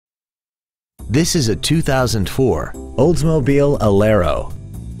This is a 2004 Oldsmobile Alero.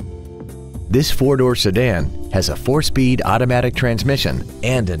 This four-door sedan has a 4-speed automatic transmission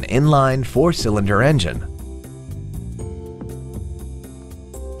and an inline 4-cylinder engine.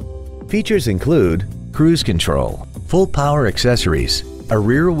 Features include cruise control, full power accessories, a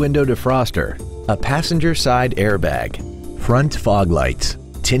rear window defroster, a passenger side airbag, front fog lights,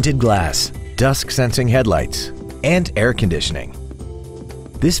 tinted glass, dusk sensing headlights, and air conditioning.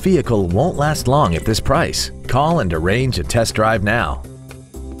 This vehicle won't last long at this price. Call and arrange a test drive now.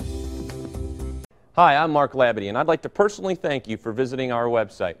 Hi, I'm Mark Labadie, and I'd like to personally thank you for visiting our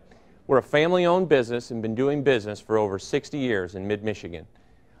website. We're a family-owned business and been doing business for over 60 years in mid-Michigan.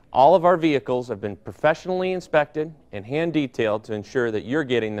 All of our vehicles have been professionally inspected and hand-detailed to ensure that you're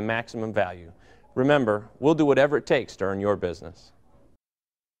getting the maximum value. Remember, we'll do whatever it takes to earn your business.